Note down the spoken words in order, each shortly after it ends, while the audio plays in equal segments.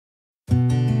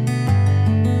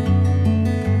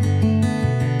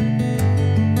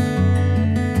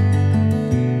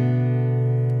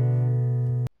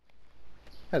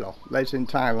Hello, Les in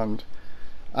Thailand,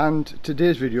 and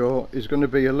today's video is going to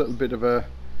be a little bit of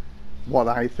what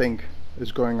I think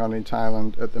is going on in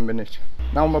Thailand at the minute.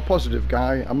 Now, I'm a positive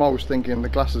guy. I'm always thinking the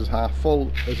glass is half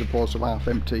full as opposed to half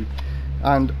empty,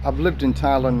 and I've lived in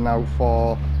Thailand now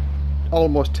for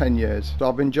almost 10 years. So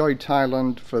I've enjoyed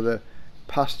Thailand for the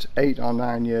past 8 or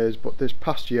 9 years, but this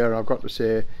past year I've got to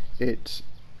say it's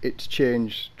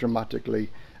changed dramatically,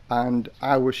 and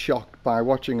I was shocked by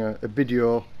watching a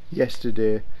video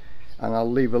yesterday, and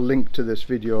I'll leave a link to this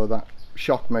video that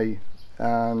shocked me.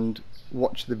 And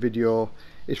watch the video.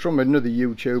 It's from another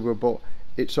YouTuber, but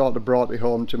it sort of brought it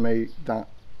home to me that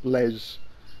Les,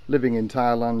 living in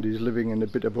Thailand, is living in a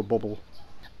bit of a bubble.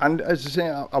 And as I say,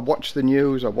 I watch the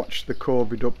news, I watch the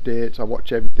COVID updates, I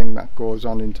watch everything that goes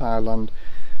on in Thailand,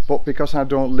 but because I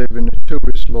don't live in a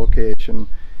tourist location,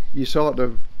 you sort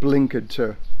of blinkered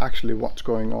to actually what's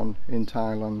going on in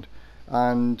Thailand.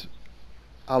 And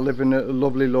I live in a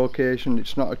lovely location,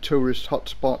 it's not a tourist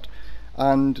hotspot,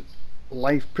 and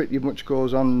life pretty much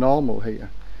goes on normal here.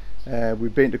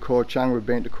 We've been to Koh Chang, we've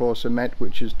been to Koh Samet,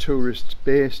 which is tourist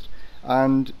based,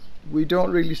 and we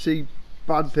don't really see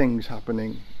bad things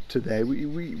happening today.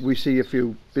 We see a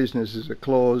few businesses are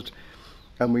closed,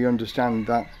 and we understand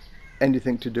that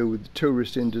anything to do with the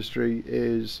tourist industry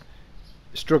is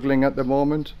struggling at the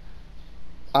moment.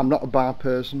 I'm not a bar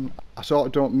person. I sort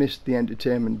of don't miss the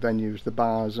entertainment venues, the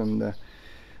bars and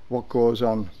what goes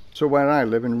on. So where I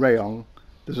live in Rayong,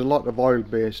 there's a lot of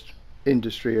oil-based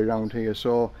industry around here,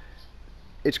 so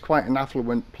it's quite an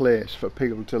affluent place for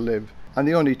people to live. And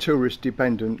the only tourist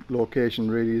dependent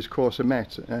location really is Koh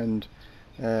Samet,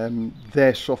 and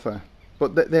they suffer,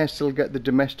 but they still get the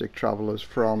domestic travellers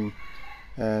from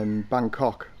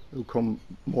Bangkok who come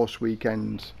most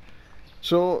weekends.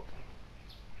 So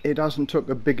it hasn't took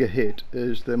a bigger hit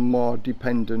as the more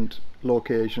dependent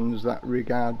locations that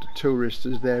regard tourists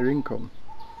as their income.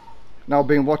 Now, I've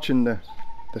been watching the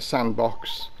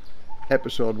Sandbox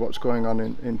episode, what's going on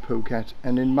in Phuket,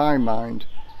 and in my mind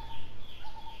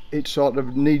it's sort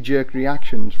of knee-jerk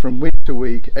reactions. From week to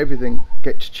week everything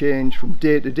gets changed, from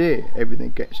day to day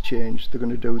everything gets changed. They're going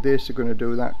to do this, they're going to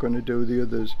do that, going to do the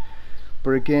others.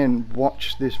 But again,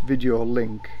 watch this video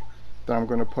link that I'm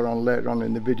going to put on later on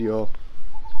in the video,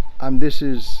 and this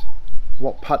is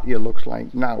what Pattaya looks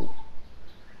like now,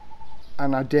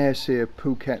 and I dare say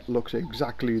Phuket looks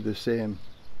exactly the same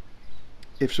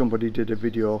if somebody did a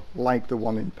video like the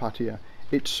one in Pattaya.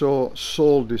 It's so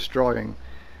soul destroying.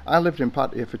 I lived in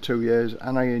Pattaya for 2 years,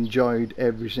 and I enjoyed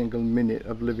every single minute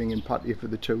of living in Pattaya for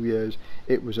the 2 years.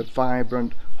 It was a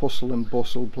vibrant hustle and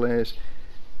bustle place,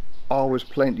 always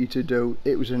plenty to do.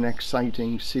 It was an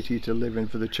exciting city to live in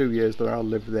for the 2 years that I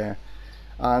lived there.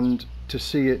 And to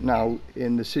see it now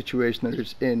in the situation that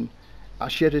it's in, I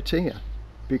shed a tear,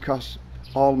 because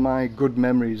all my good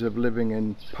memories of living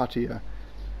in Pattaya,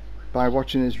 by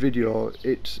watching this video,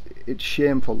 it's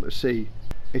shameful to see.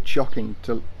 It's shocking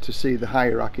to see the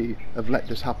hierarchy of let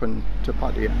this happen to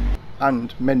Pattaya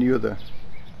and many other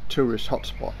tourist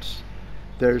hotspots.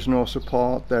 There is no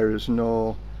support, there is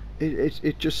no,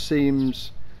 it just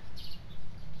seems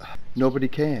nobody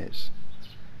cares,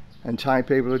 and Thai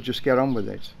people just get on with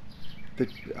it.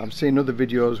 I've seen other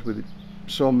videos with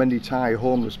so many Thai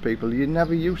homeless people. You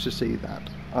never used to see that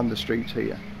on the streets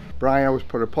here. But I always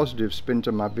put a positive spin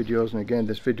to my videos, and again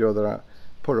this video that I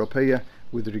put up here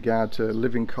with regard to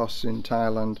living costs in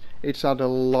Thailand, it's had a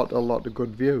lot of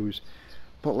good views.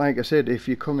 But like I said, if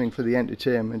you're coming for the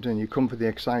entertainment and you come for the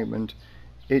excitement,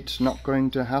 it's not going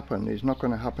to happen. It's not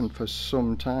going to happen for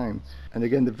some time. And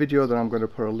again, the video that I'm going to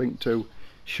put a link to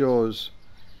shows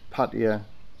Pattaya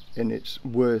in its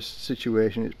worst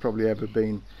situation it's probably ever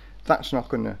been. That's not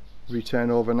going to return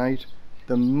overnight.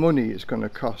 The money it's going to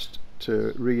cost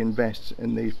to reinvest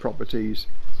in these properties,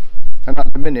 and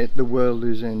at the minute the world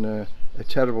is in a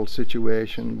terrible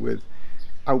situation with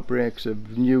outbreaks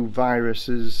of new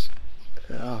viruses.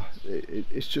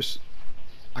 It's just,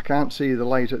 I can't see the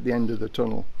light at the end of the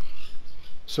tunnel.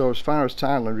 So as far as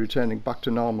Thailand returning back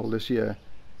to normal this year,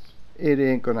 it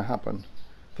ain't going to happen.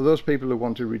 For those people who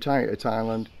want to retire to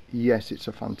Thailand, yes, it's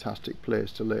a fantastic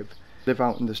place to live. Live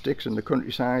out in the sticks in the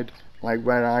countryside, like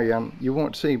where I am, you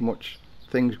won't see much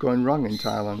things going wrong in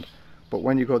Thailand. But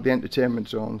when you go to the entertainment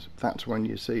zones, that's when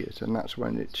you see it, and that's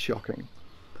when it's shocking.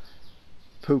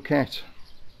 Phuket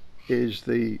is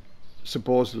the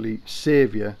supposedly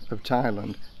saviour of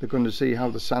Thailand. They're going to see how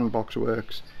the Sandbox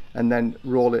works and then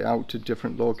roll it out to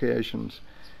different locations.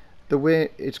 The way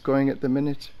it's going at the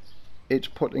minute, it's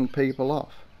putting people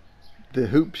off. The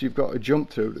hoops you've got to jump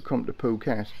through to come to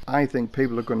Phuket, I think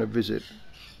people are going to visit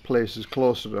places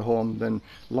closer to home than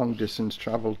long distance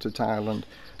travel to Thailand.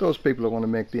 Those people who want to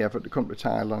make the effort to come to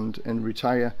Thailand and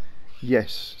retire,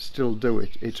 yes, still do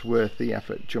it. It's worth the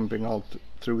effort jumping all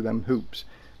through them hoops.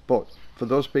 But for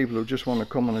those people who just want to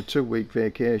come on a 2-week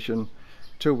vacation,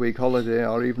 2-week holiday,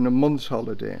 or even a month's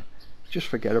holiday, just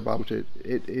forget about it.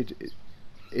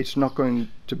 It's not going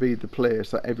to be the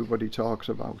place that everybody talks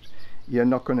about. You're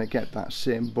not going to get that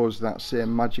same buzz, that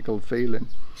same magical feeling.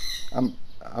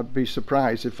 I'd be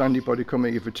surprised if anybody come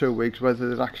here for 2 weeks whether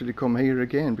they'd actually come here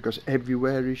again, because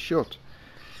everywhere is shut.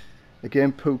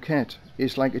 Again, Phuket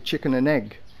is like a chicken and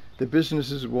egg. The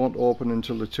businesses won't open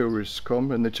until the tourists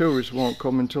come, and the tourists won't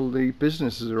come until the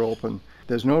businesses are open.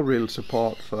 There's no real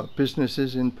support for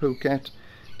businesses in Phuket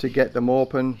to get them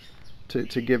open,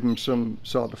 to give them some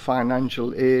sort of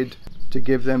financial aid, to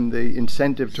give them the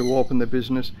incentive to open the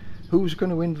business. Who's going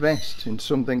to invest in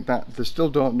something that they still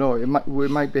don't know? We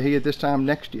might be here this time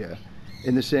next year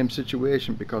in the same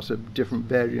situation because of different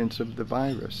variants of the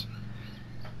virus.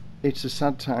 It's a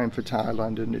sad time for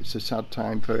Thailand, and it's a sad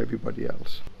time for everybody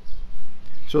else.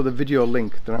 So the video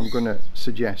link that I'm going to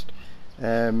suggest,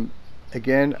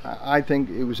 again, I think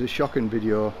it was a shocking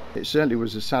video. It certainly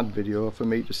was a sad video for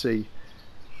me to see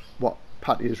what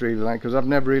Patti is really like, because I've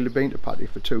never really been to Patti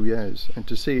for 2 years, and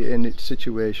to see it in its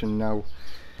situation now.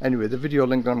 Anyway, the video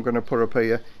link that I'm going to put up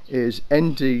here is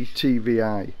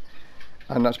NDtvi,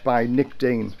 and that's by Nick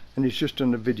Dean, and he's just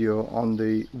done a video on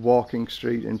the walking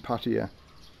street in Pattaya,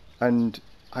 and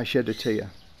I shed a tear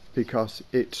because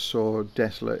it's so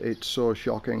desolate, it's so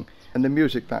shocking, and the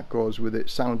music that goes with it,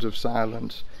 Sounds of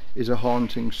Silence, is a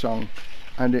haunting song,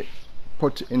 and it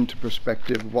puts into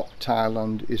perspective what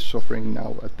Thailand is suffering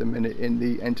now at the minute in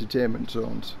the entertainment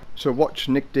zones. So watch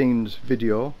Nick Dean's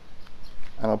video,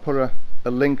 and I'll put a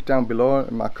link down below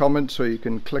in my comments so you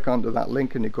can click onto that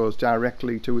link and it goes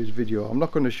directly to his video. I'm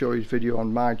not going to show his video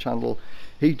on my channel.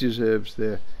 He deserves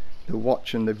the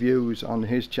watch and the views on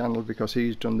his channel because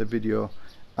he's done the video,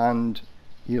 and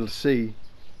you'll see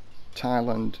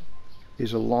Thailand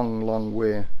is a long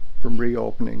way from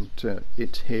reopening to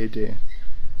its heyday.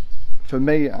 For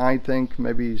me, I think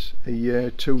maybe it's a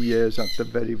year, 2 years at the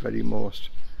very most.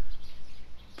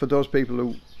 For those people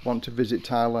who want to visit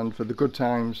Thailand for the good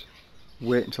times,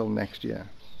 wait until next year.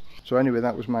 So anyway,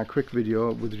 that was my quick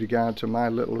video with regard to my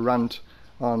little rant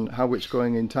on how it's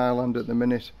going in Thailand at the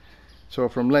minute. So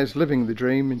from Les living the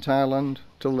dream in Thailand,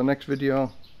 till the next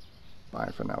video,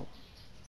 bye for now.